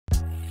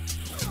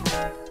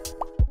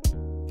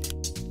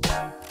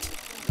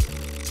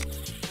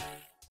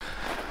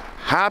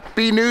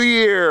Happy New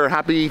Year!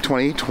 Happy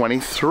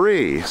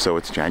 2023. So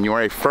it's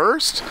January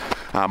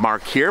 1st.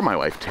 Mark here, my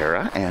wife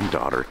Tara, and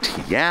daughter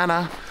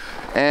Tiana.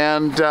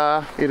 And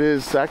it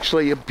is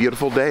actually a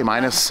beautiful day,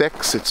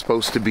 -6. It's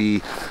supposed to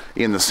be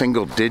in the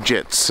single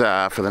digits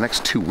for the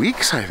next 2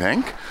 weeks, I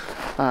think.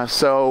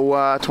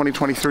 So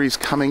 2023 is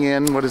coming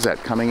in, what is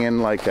that? Coming in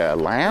like a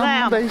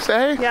lamb. They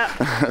say?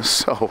 Yeah.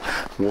 So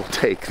we'll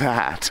take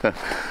that.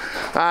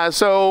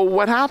 So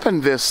what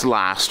happened this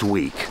last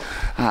week?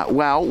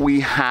 Well, we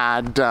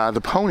had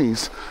the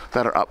ponies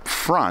that are up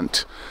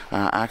front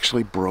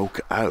actually broke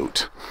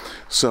out.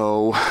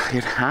 So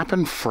it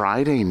happened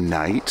Friday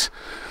night.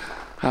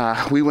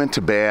 We went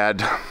to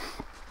bed.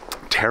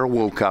 Tara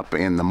woke up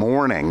in the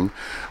morning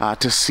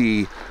to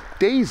see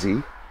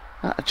Daisy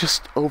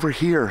just over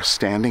here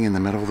standing in the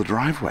middle of the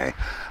driveway.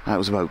 It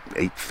was about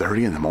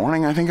 8:30 in the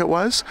morning, I think it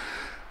was.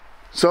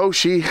 So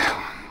she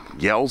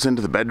yells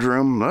into the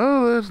bedroom,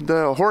 "Oh,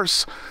 the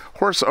horse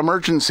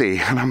emergency."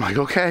 And I'm like,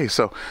 okay.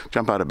 So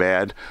jump out of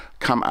bed,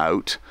 come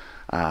out.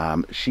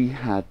 She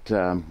had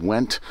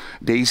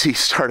Daisy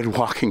started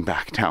walking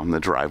back down the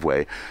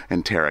driveway,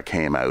 and Tara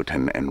came out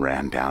and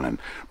ran down and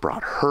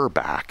brought her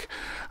back.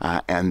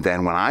 And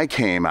then when I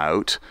came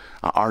out,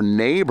 our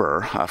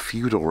neighbor a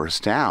few doors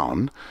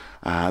down,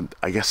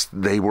 I guess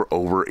they were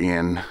over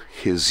in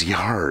his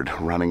yard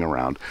running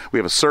around. We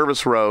have a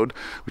service road,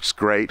 which is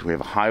great. We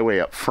have a highway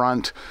up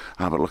front,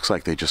 but it looks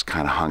like they just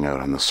kind of hung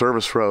out on the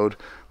service road,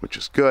 which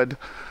is good.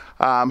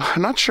 I'm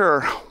not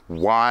sure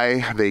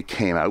why they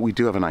came out. We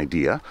do have an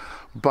idea,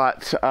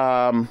 but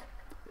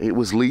it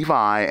was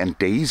Levi and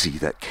Daisy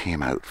that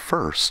came out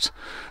first.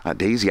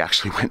 Daisy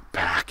actually went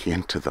back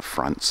into the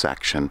front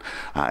section,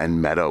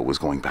 and Meadow was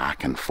going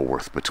back and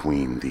forth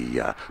between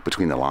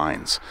the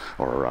lines,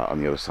 or on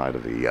the other side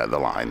of the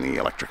line, the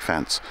electric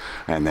fence.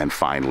 And then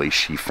finally,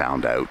 she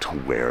found out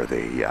where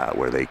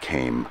they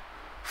came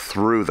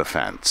through the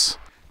fence,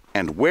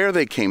 and where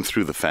they came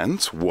through the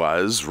fence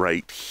was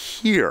right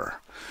here.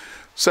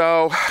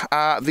 So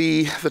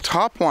the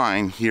top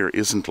line here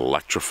isn't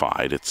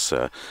electrified.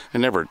 I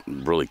never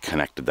really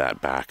connected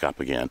that back up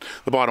again.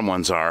 The bottom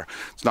ones are.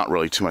 It's not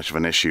really too much of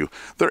an issue.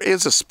 There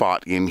is a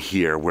spot in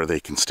here where they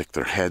can stick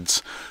their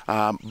heads,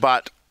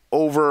 but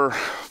over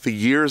the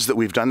years that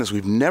we've done this,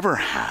 we've never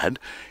had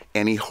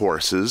any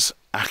horses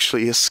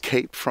actually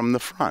escape from the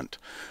front.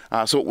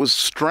 So it was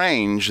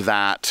strange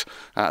that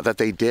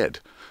they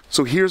did.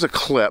 So here's a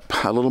clip,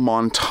 a little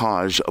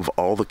montage of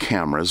all the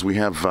cameras. We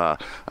have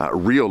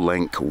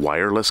Reolink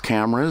wireless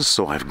cameras,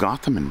 so I've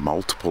got them in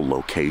multiple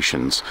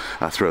locations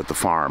throughout the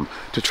farm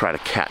to try to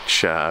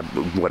catch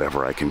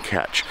whatever I can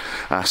catch.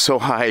 So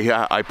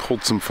I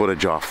pulled some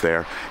footage off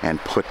there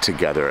and put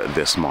together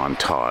this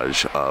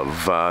montage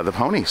of the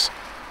ponies.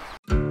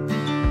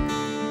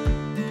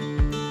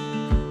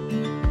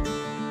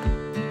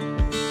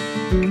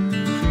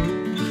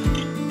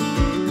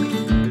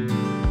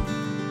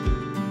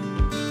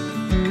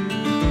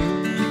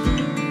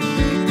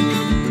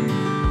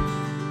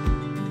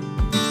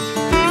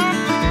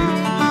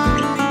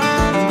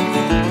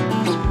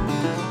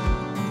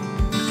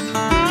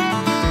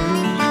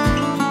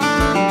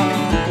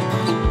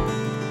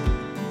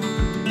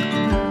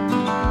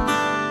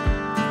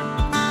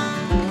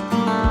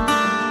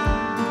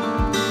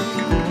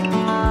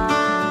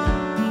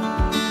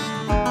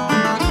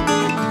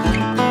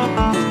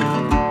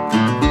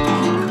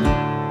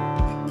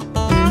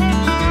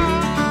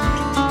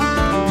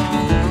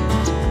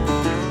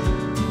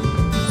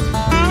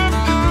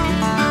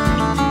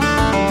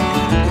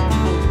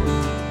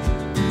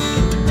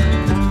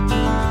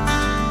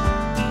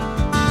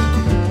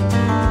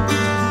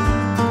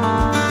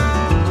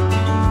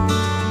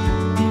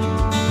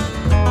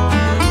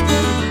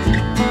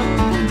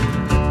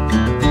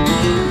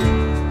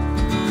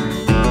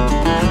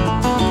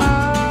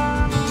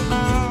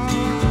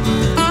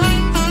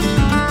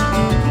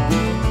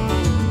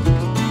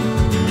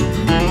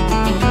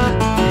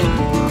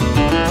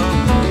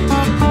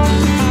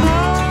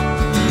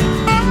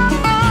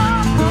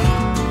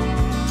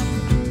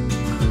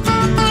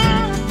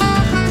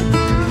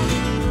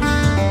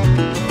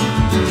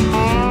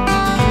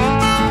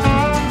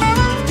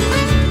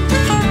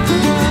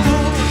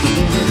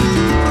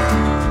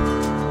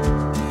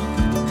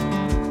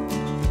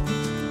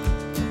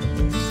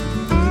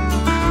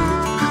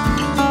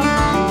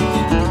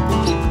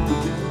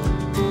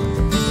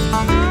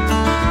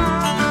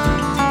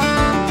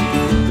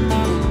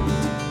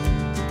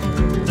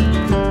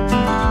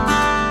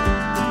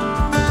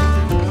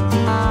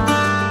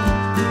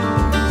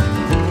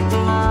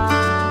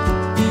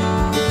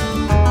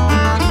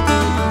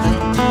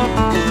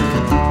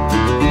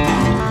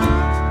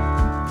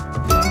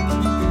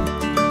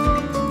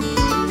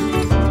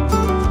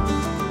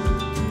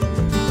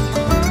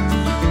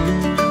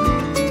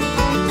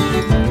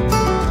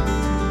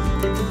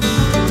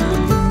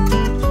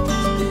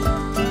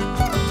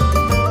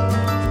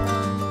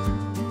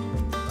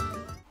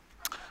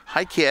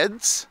 Hi,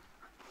 kids.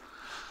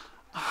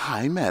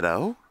 Hi,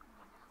 Meadow.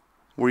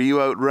 Were you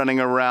out running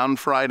around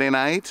Friday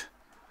night?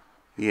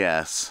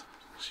 Yes,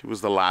 She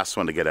was the last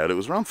one to get out. It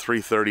was around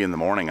 3:30 in the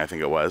morning, I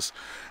think it was.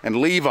 And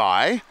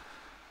Levi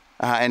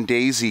and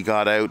Daisy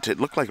got out, it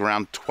looked like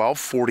around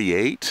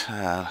 12:48,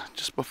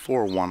 just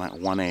before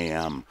 1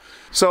 a.m.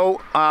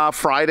 So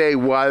Friday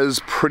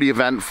was pretty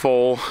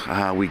eventful.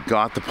 We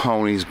got the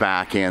ponies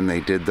back in.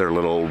 They did their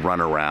little run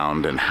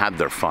around and had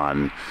their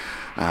fun.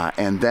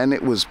 And then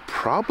it was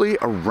probably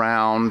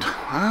around,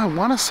 I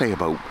want to say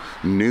about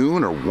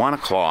noon or 1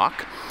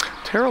 o'clock.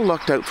 Tara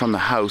looked out from the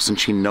house and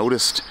she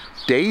noticed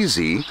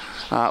Daisy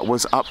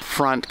was up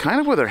front, kind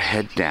of with her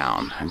head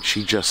down, and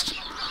she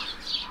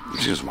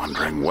was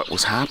wondering what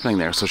was happening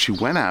there. So she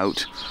went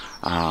out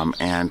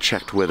and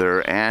checked with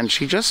her, and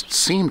she just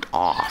seemed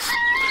off.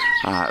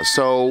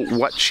 So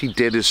what she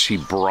did is she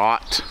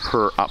brought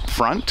her up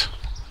front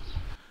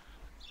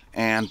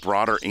and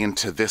brought her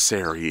into this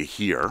area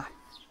here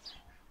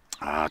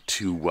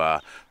to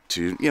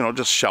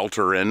just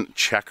shelter in,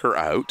 check her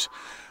out,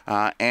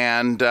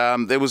 and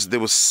there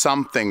was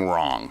something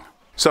wrong.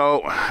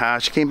 So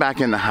she came back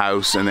in the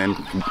house, and then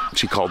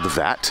she called the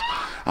vet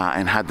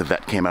and had the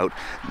vet came out.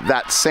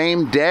 That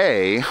same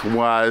day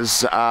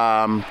was,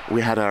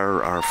 we had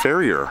our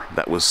farrier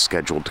that was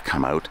scheduled to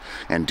come out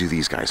and do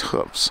these guys'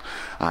 hooves.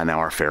 Now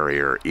our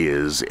farrier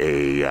is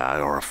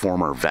a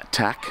former vet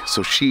tech,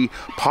 so she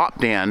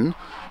popped in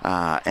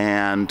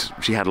and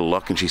she had a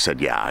look and she said,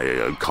 yeah,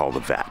 I'd call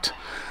the vet.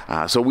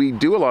 So we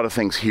do a lot of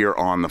things here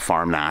on the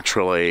farm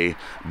naturally,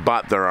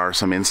 but there are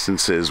some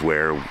instances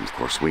where, of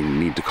course, we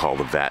need to call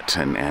the vet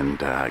and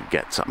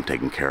get something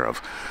taken care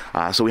of.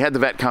 So we had the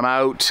vet come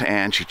out,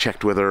 and she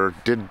checked with her,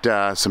 did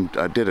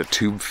a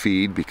tube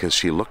feed because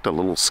she looked a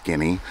little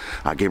skinny,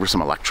 gave her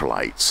some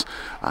electrolytes,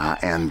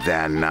 and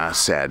then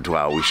said,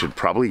 well, we should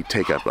probably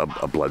take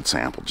a blood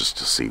sample just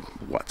to see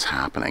what's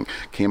happening.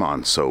 Came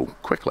on so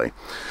quickly.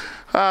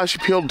 She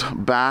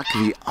peeled back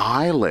the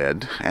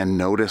eyelid and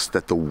noticed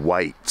that the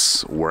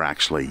whites were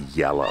actually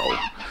yellow.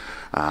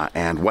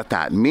 And what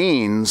that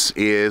means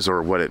is,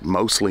 or what it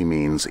mostly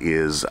means,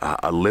 is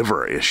a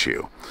liver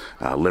issue.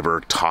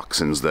 Liver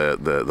toxins, the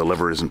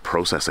liver isn't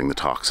processing the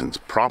toxins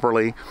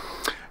properly.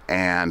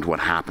 And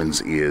what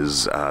happens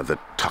is the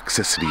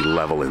toxicity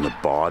level in the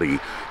body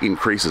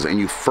increases, and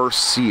you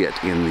first see it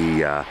in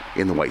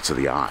the whites of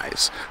the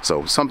eyes.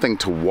 So something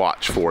to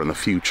watch for in the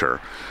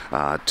future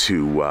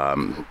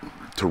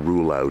to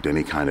rule out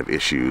any kind of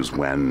issues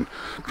when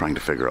trying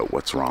to figure out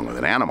what's wrong with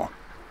an animal.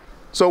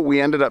 So we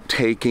ended up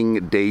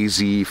taking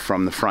Daisy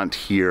from the front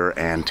here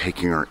and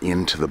taking her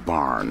into the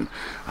barn,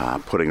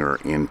 putting her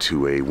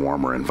into a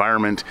warmer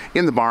environment.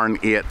 In the barn,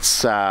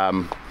 it's a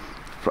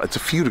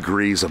few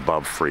degrees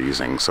above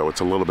freezing, so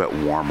it's a little bit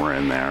warmer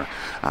in there.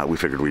 We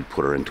figured we'd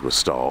put her into a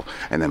stall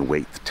and then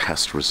wait the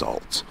test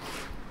results.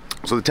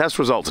 So the test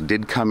results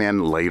did come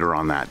in later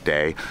on that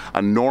day.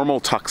 A normal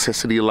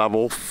toxicity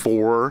level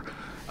for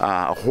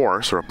a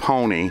horse or a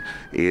pony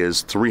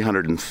is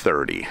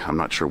 330. I'm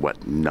not sure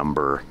what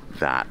number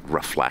that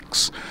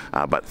reflects,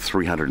 but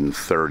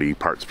 330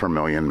 parts per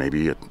million,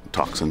 maybe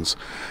toxins.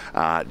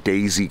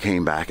 Daisy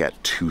came back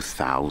at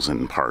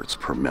 2,000 parts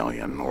per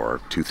million,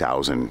 or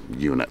 2,000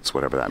 units,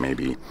 whatever that may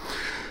be.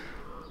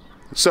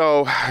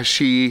 So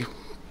she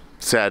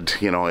said,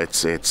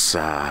 it's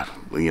the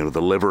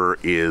liver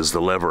is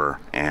the liver,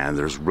 and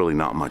there's really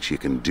not much you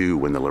can do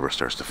when the liver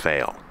starts to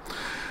fail.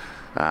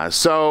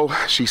 So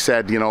she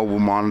said, we'll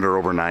monitor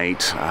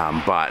overnight,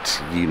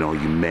 but you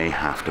may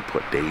have to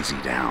put Daisy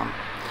down.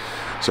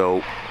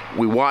 So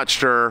we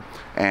watched her,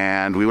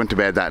 and we went to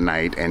bed that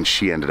night, and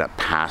she ended up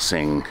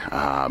passing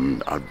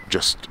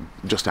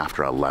just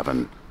after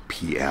 11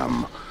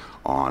 p.m.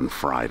 on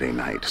Friday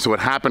night. So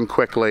it happened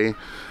quickly,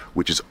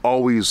 which is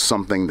always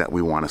something that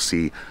we want to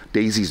see.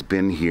 Daisy's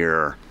been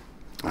here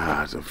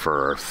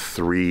for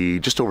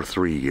just over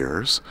 3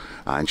 years,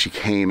 and she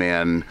came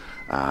in.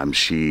 At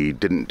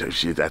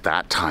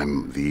that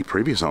time, the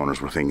previous owners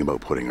were thinking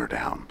about putting her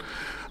down.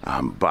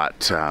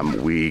 But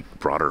we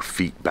brought her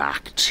feet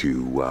back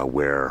to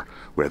where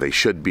they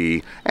should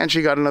be, and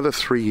she got another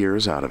 3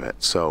 years out of it.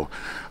 So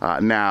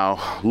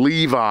now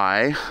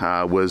Levi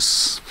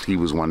was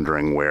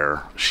wondering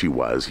where she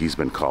was. He's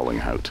been calling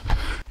out.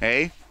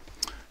 Hey?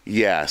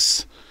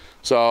 Yes.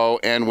 So,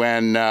 and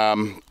when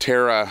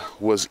Tara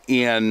was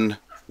in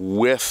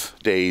with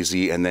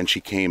Daisy and then she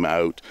came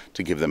out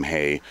to give them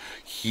hay,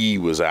 he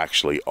was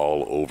actually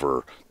all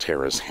over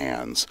Tara's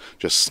hands,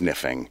 just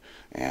sniffing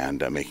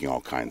and making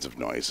all kinds of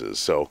noises.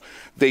 So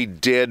they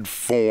did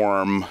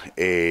form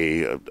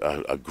a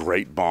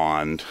great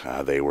bond.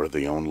 They were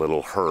the own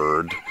little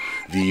herd.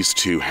 These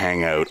two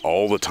hang out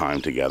all the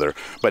time together,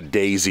 but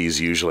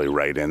Daisy's usually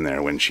right in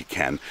there when she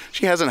can.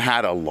 She hasn't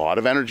had a lot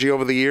of energy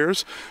over the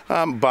years,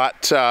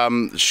 but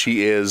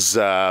she is,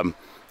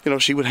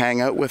 she would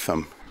hang out with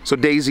them. So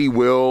Daisy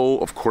will,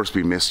 of course,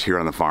 be missed here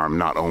on the farm,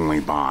 not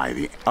only by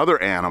the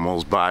other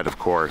animals, but of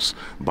course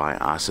by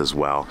us as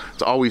well.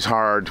 It's always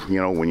hard, you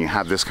know, when you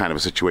have this kind of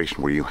a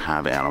situation where you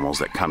have animals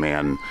that come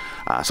in.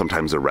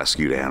 Sometimes they're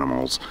rescued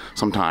animals.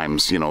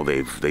 Sometimes, you know,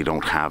 they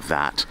don't have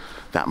that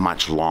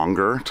much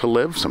longer to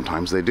live.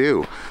 Sometimes they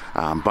do.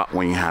 But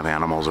when you have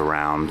animals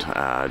around,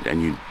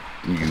 and you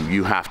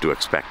have to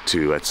expect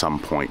to, at some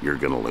point, you're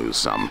going to lose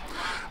some.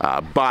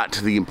 But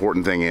the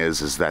important thing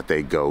is that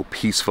they go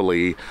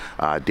peacefully.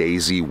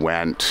 Daisy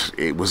went,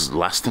 it was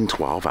less than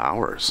 12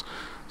 hours.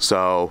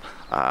 So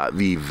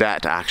the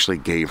vet actually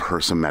gave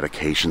her some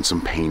medication,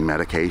 some pain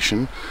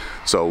medication.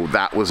 So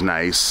that was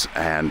nice,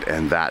 and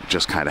that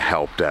just kind of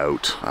helped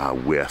out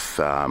with,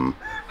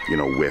 you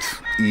know,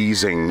 with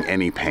easing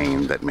any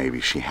pain that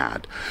maybe she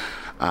had.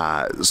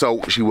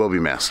 So she will be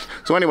missed.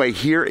 So anyway,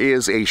 here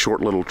is a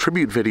short little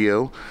tribute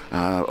video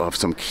of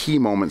some key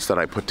moments that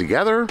I put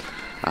together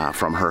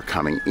from her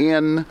coming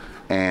in,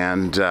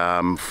 and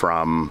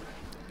from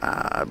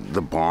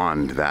the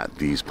bond that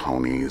these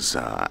ponies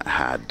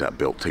had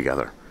built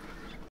together.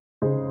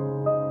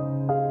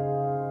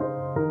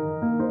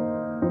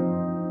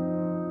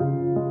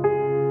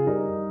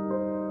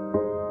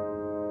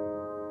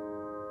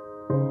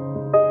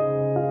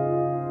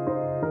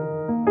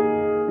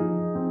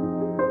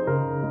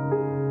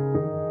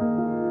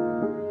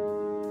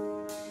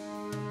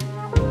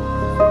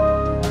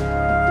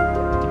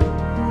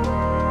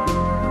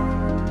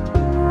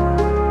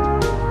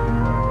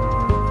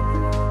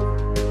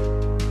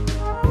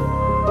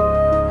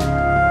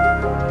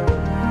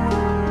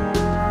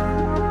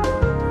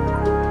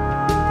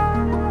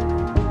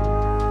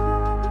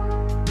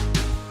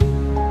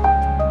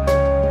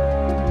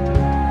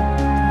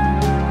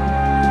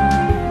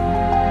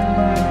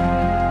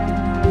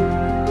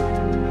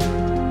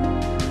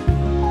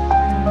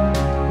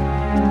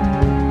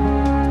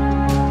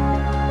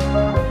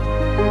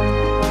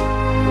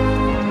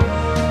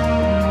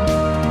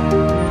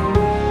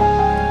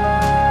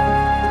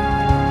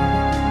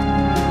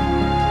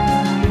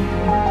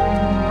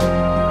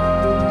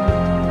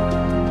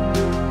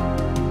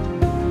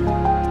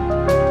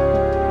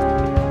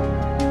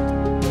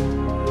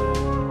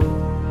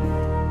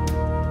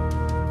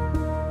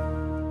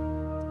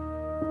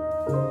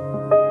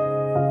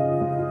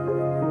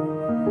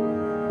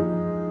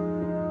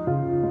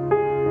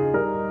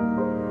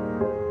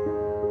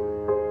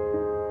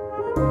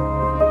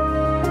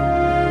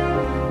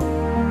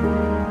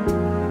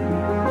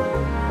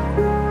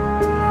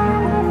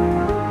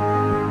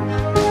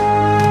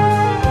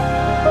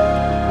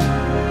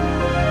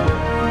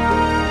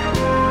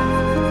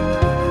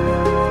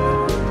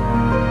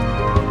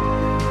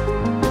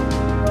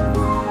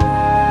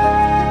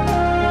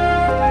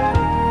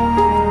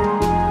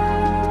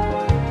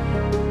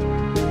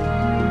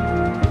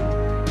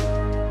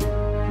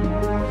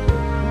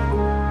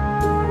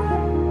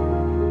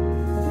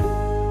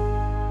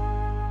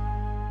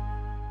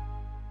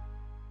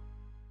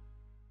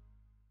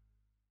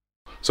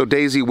 So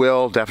Daisy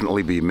will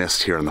definitely be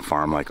missed here on the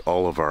farm, like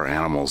all of our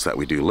animals that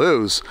we do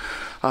lose.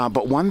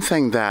 But one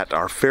thing that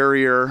our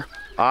farrier,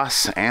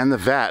 us, and the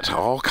vet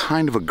all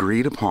kind of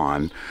agreed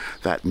upon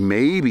that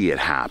maybe it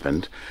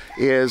happened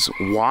is,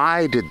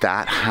 why did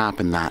that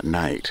happen that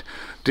night?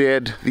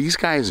 Did these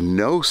guys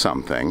know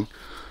something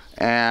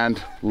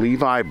and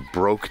Levi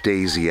broke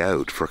Daisy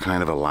out for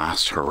kind of a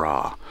last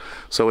hurrah?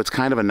 So it's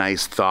kind of a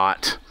nice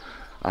thought.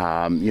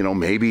 You know,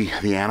 maybe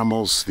the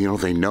animals, you know,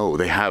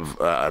 they have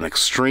an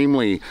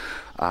extremely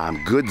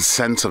good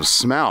sense of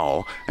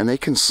smell, and they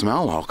can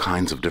smell all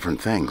kinds of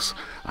different things,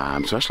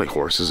 especially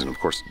horses and of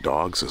course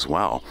dogs as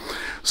well.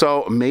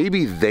 So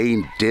maybe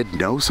they did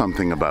know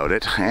something about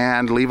it,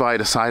 and Levi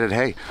decided,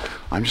 hey,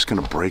 I'm just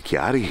gonna break you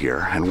out of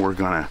here, and we're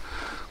gonna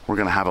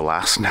have a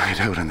last night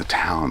out in the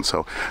town.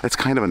 So it's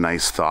kind of a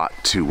nice thought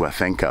to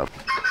think of.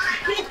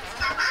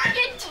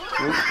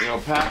 You know,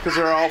 Packers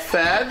are all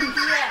fed.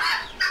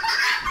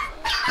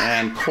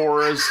 And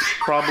Cora's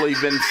probably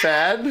been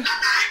fed. Yeah.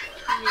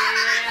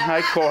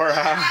 Hi, Cora.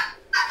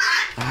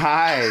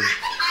 Hi.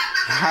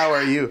 How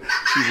are you?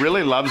 She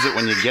really loves it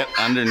when you get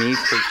underneath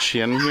her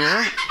chin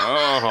here.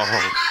 Oh,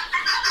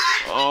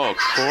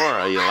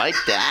 Cora, you like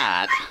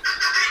that?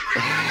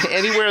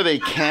 Anywhere they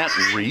can't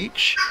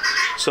reach,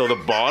 so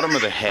the bottom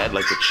of the head,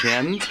 like the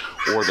chin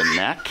or the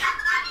neck,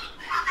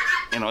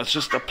 you know, it's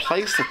just a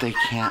place that they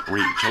can't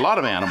reach. A lot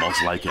of animals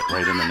like it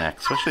right in the neck,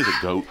 especially the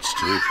goats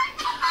too.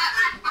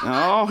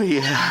 Oh,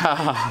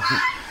 yeah.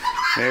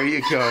 There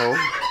you go.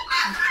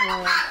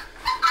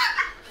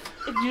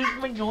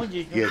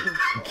 Get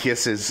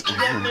kisses.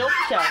 That milk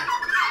tongue.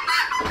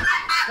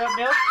 That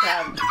milk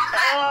tongue.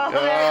 Oh,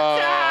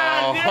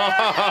 that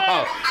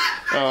tongue.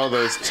 Oh,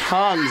 those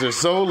tongues are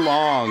so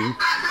long,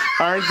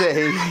 aren't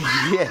they?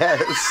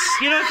 Yes.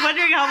 You know, I was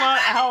wondering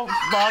how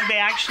long they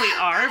actually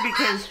are,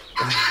 because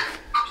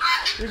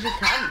there's a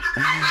tongue.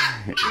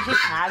 There's a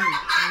tongue.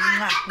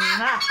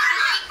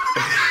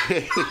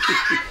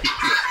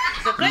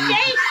 It's a good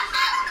day.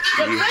 It's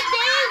a good day.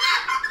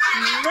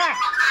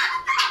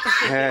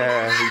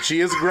 She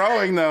is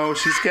growing though.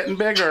 She's getting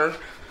bigger.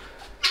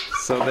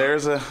 So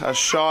there's a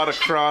shot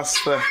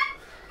across the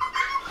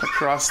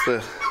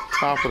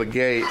top of the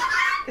gate.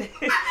 She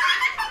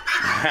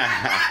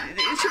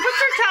puts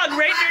her tongue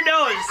right in her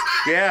nose.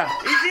 Yeah.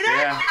 You see that?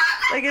 Yeah.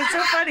 Like, it's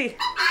so funny.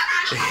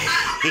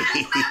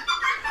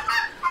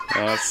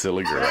 Oh,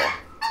 silly girl.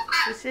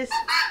 It's just...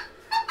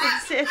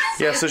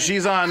 Yeah, so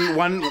she's on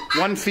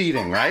one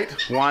feeding, right?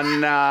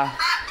 One.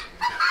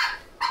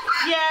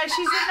 Yeah, she's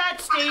in that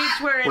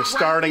stage where We're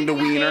starting to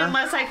wean her.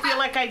 Unless I feel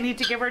like I need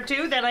to give her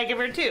 2, then I give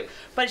her 2.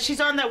 But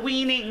she's on the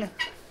weaning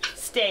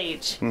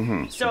stage.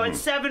 So at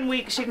 7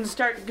 weeks, she can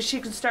start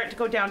to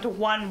go down to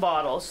 1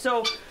 bottle.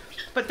 So,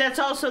 but that's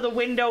also the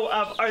window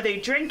of, are they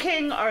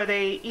drinking? Are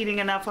they eating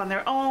enough on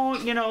their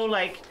own? You know,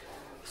 like,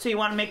 so you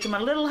want to make them a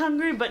little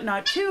hungry, but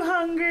not too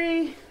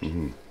hungry.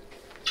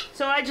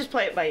 So I just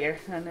play it by ear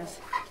on this.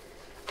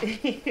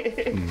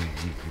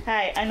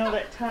 Hi, I know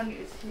that tongue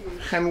is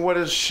huge. And what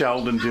is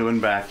Sheldon doing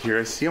back here?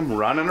 I see him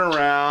running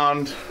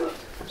around.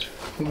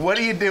 What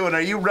are you doing?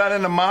 Are you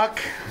running amok?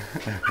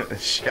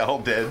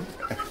 Sheldon.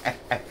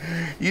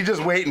 You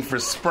just waiting for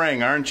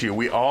spring, aren't you?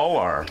 We all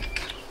are.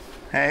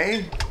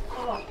 Hey?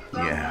 Oh,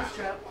 Yeah.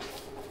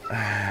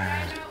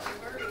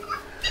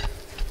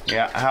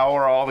 Yeah, how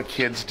are all the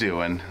kids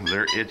doing?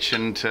 They're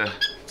itching to...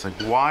 It's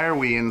like, why are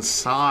we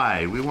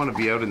inside? We want to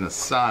be out in the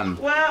sun.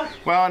 Well,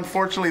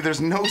 Unfortunately,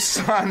 there's no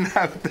sun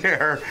out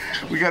there.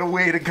 We got to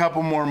wait a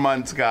couple more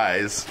months,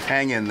 guys.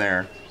 Hang in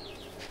there.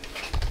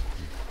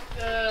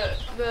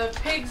 The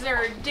pigs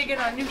are digging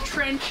a new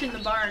trench in the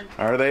barn.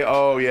 Are they?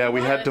 Oh, yeah,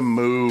 we had to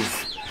move.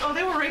 oh,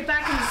 they were right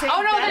back in the same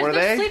Oh no, bed. Were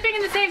they're they? sleeping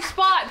in the same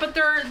spot, but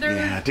they're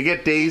Yeah, to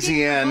get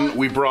Daisy in,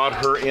 we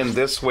brought her in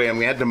this way, and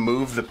we had to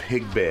move the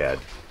pig bed.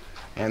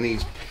 And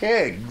these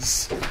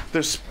pigs,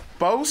 the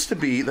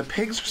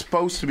pigs are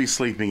supposed to be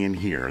sleeping in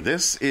here.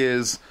 This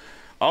is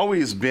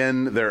always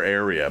been their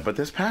area, but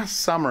this past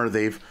summer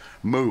they've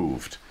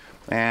moved.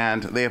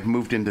 And they have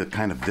moved into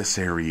kind of this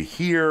area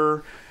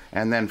here,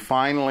 and then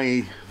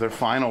finally, their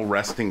final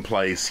resting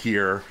place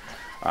here,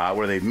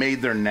 where they've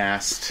made their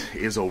nest,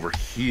 is over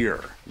here,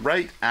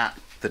 right at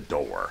the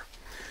door.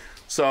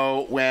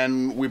 So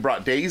when we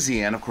brought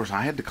Daisy in, of course,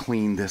 I had to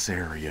clean this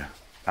area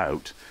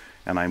out.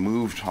 And I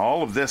moved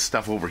all of this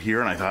stuff over here,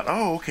 and I thought,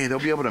 oh, okay, they'll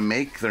be able to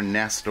make their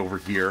nest over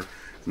here,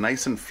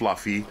 nice and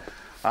fluffy.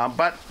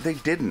 But they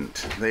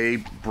didn't. They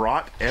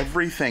brought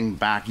everything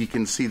back. You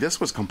can see this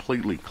was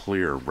completely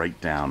clear right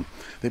down.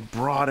 They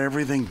brought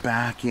everything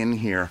back in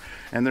here,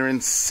 and they're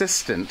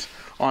insistent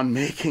on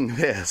making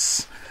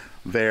this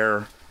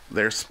their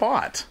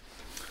spot.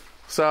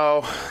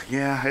 So,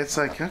 yeah, it's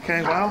like,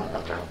 okay,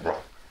 well,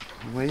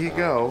 away you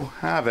go.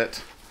 Have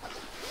it.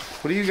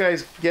 What are you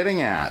guys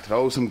getting at?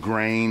 Oh, some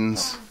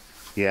grains.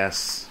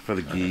 Yes, for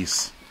the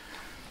geese.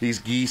 These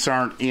geese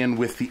aren't in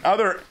with the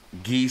other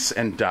geese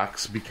and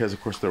ducks because,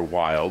 of course, they're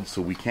wild,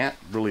 so we can't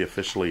really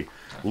officially,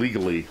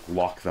 legally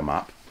lock them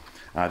up.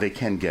 They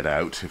can get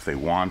out if they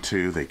want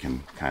to. They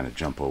can kind of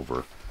jump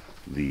over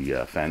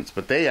the fence.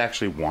 But they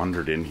actually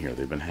wandered in here.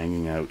 They've been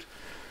hanging out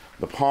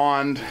the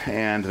pond,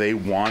 and they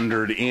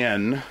wandered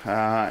in.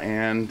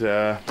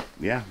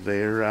 Yeah,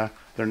 they're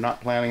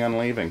not planning on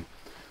leaving.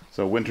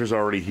 So winter's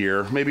already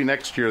here. Maybe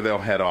next year they'll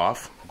head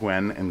off.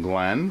 Gwen and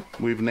Glenn,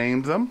 we've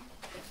named them.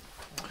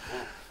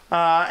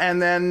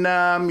 And then,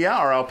 yeah,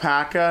 our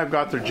alpaca, I've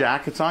got their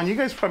jackets on. You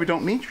guys probably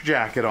don't need your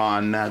jacket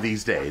on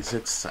these days.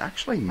 It's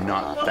actually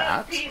not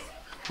that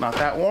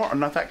warm,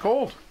 not that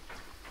cold.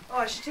 Oh,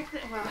 I should take the...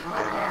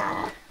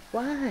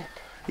 What?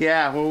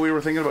 Yeah, well, we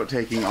were thinking about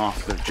taking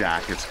off the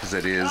jackets because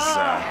it is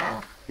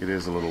a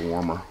little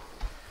warmer.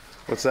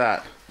 What's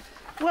that?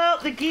 Well,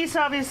 the geese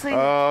obviously...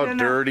 Oh,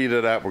 dirtied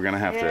it up. We're going to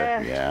have Yeah.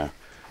 to, yeah.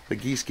 The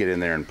geese get in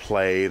there and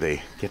play.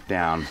 They get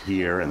down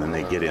here and then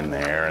they get in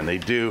there and they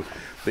do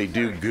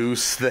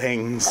goose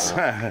things.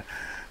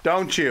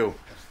 Don't you?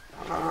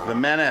 The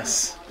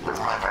menace.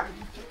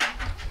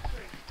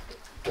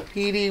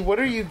 Petey, what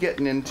are you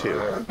getting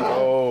into?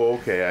 Oh,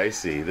 okay, I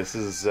see. This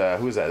is,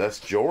 who's that? That's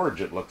George,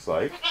 it looks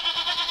like.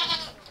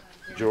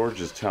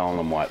 George is telling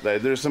them what.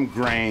 There's some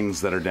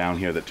grains that are down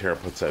here that Tara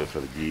puts out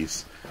for the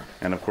geese.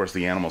 And of course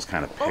the animals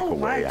kind of pick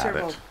away at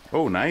it.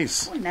 Oh,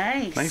 nice. Oh,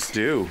 nice. Nice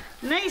do.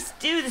 Nice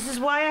do. This is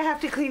why I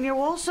have to clean your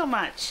wool so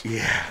much.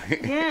 Yeah.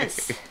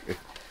 Yes.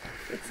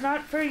 It's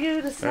not for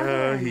you to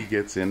suffer. He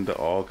gets into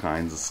all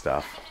kinds of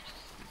stuff.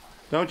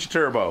 Don't you,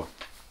 Turbo?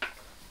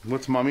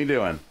 What's Mommy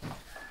doing?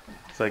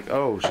 It's like,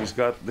 oh, she's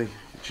got the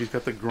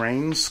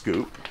grain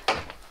scoop.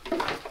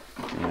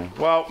 Yeah.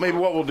 Well, maybe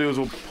what we'll do is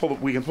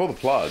we can pull the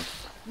plug.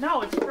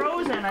 No, it's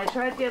frozen. I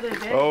tried the other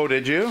day. Oh,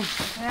 did you?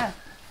 Yeah.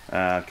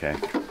 Okay.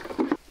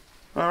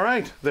 All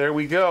right, there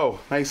we go.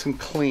 Nice and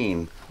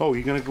clean. Oh,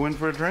 you gonna go in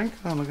for a drink?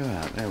 Oh, look at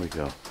that. There we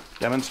go.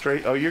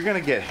 Demonstrate. Oh, you're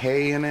gonna get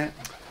hay in it?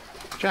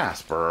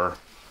 Jasper.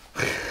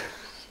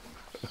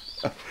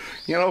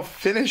 You know,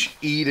 finish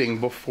eating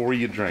before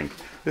you drink.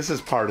 This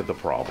is part of the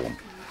problem.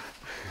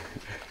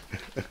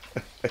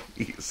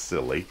 You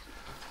silly.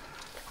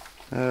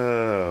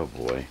 Oh,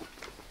 boy.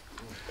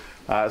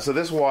 So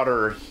this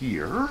water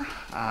here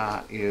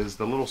is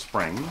the Little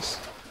Springs,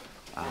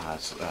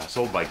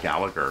 sold by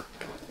Gallagher.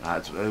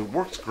 It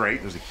works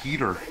great. There's a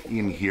heater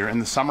in here. In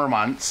the summer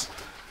months,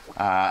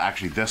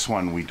 actually this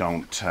one we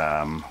don't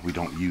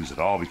use at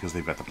all because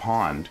they've got the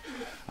pond.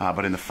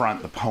 But in the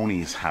front, the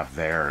ponies have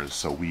theirs,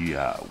 so we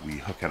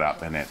hook it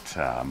up and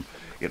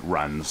it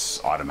runs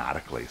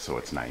automatically, so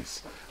it's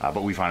nice.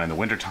 But we find in the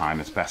wintertime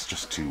it's best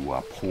just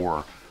to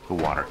pour the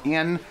water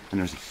in, and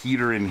there's a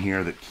heater in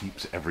here that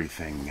keeps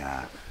everything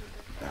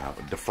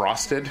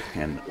defrosted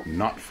and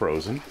not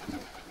frozen.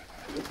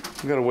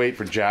 We've got to wait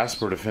for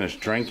Jasper to finish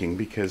drinking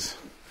because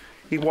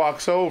he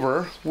walks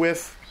over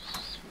with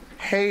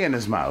hay in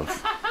his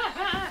mouth.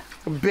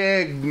 A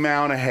big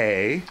amount of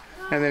hay,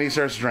 and then he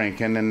starts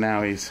drinking, and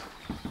now he's...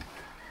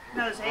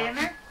 No, there's hay in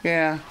there?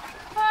 Yeah.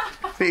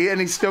 See,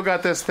 and he's still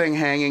got this thing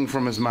hanging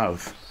from his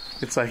mouth.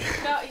 It's like...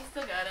 No, he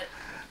still got it.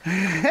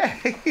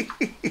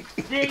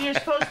 Then you're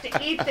supposed to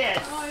eat this.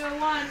 Oh, you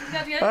want? He's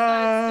got the other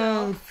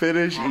side still.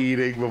 Finish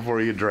eating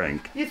before you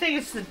drink. You think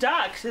it's the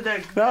ducks?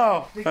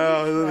 No,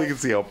 I think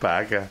it's the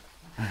alpaca.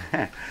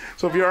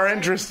 So if you are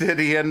interested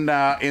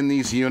in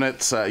these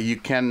units, you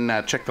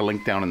can check the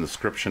link down in the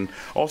description.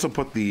 Also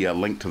put the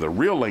link to the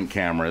real link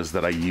cameras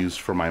that I used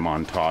for my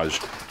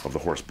montage of the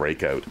horse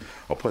breakout.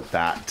 I'll put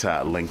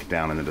that link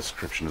down in the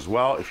description as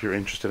well if you're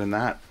interested in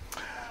that.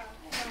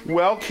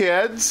 Well,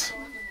 kids,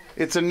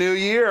 it's a new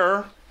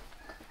year,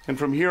 and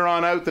from here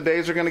on out the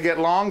days are going to get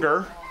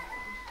longer.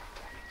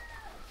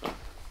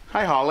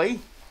 Hi, Holly.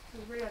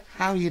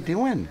 How you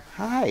doing?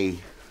 Hi.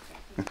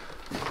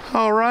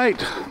 All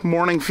right,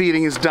 morning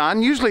feeding is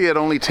done. Usually it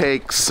only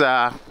takes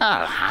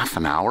half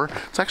an hour.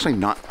 It's actually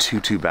not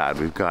too bad.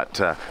 We've got,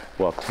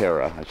 well,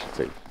 Tara, I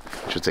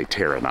should say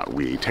Tara, not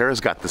we. Tara's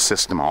got the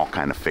system all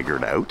kind of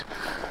figured out.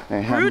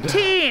 And,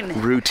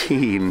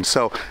 routine.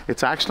 So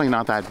it's actually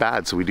not that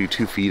bad. So we do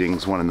 2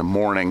 feedings, one in the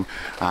morning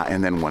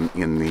and then one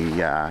in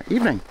the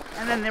evening.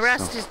 And then the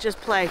rest is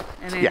just play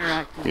and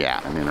interacting.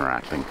 Yeah, and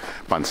interacting.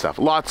 Fun stuff.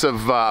 Lots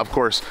of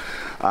course,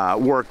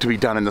 work to be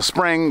done in the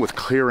spring with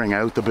clearing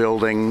out the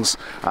buildings.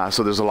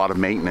 So there's a lot of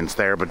maintenance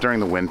there. But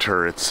during the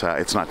winter, it's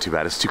not too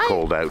bad. It's too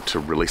cold out to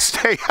really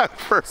stay out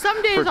for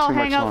some days I'll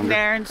hang out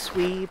there and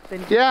sweep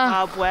and do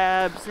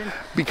cobwebs. And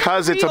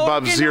because it's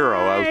above 0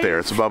 out there.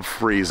 It's above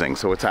freezing.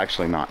 So it's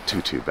actually not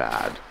too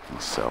bad.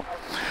 So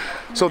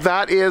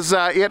that is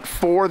it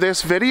for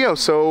this video.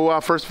 So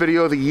first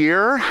video of the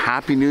year.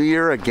 Happy New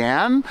Year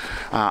again.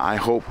 I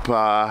hope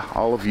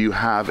all of you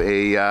have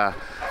a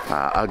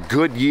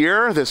good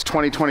year. This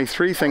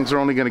 2023, things are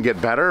only going to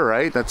get better,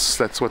 right?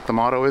 That's what the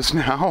motto is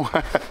now.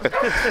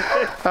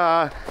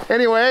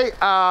 Anyway,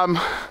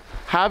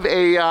 have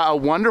a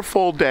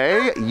wonderful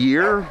day,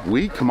 year,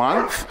 week,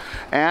 month,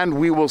 and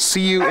we will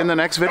see you in the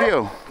next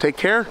video. Take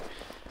care.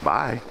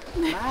 Bye.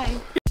 Bye.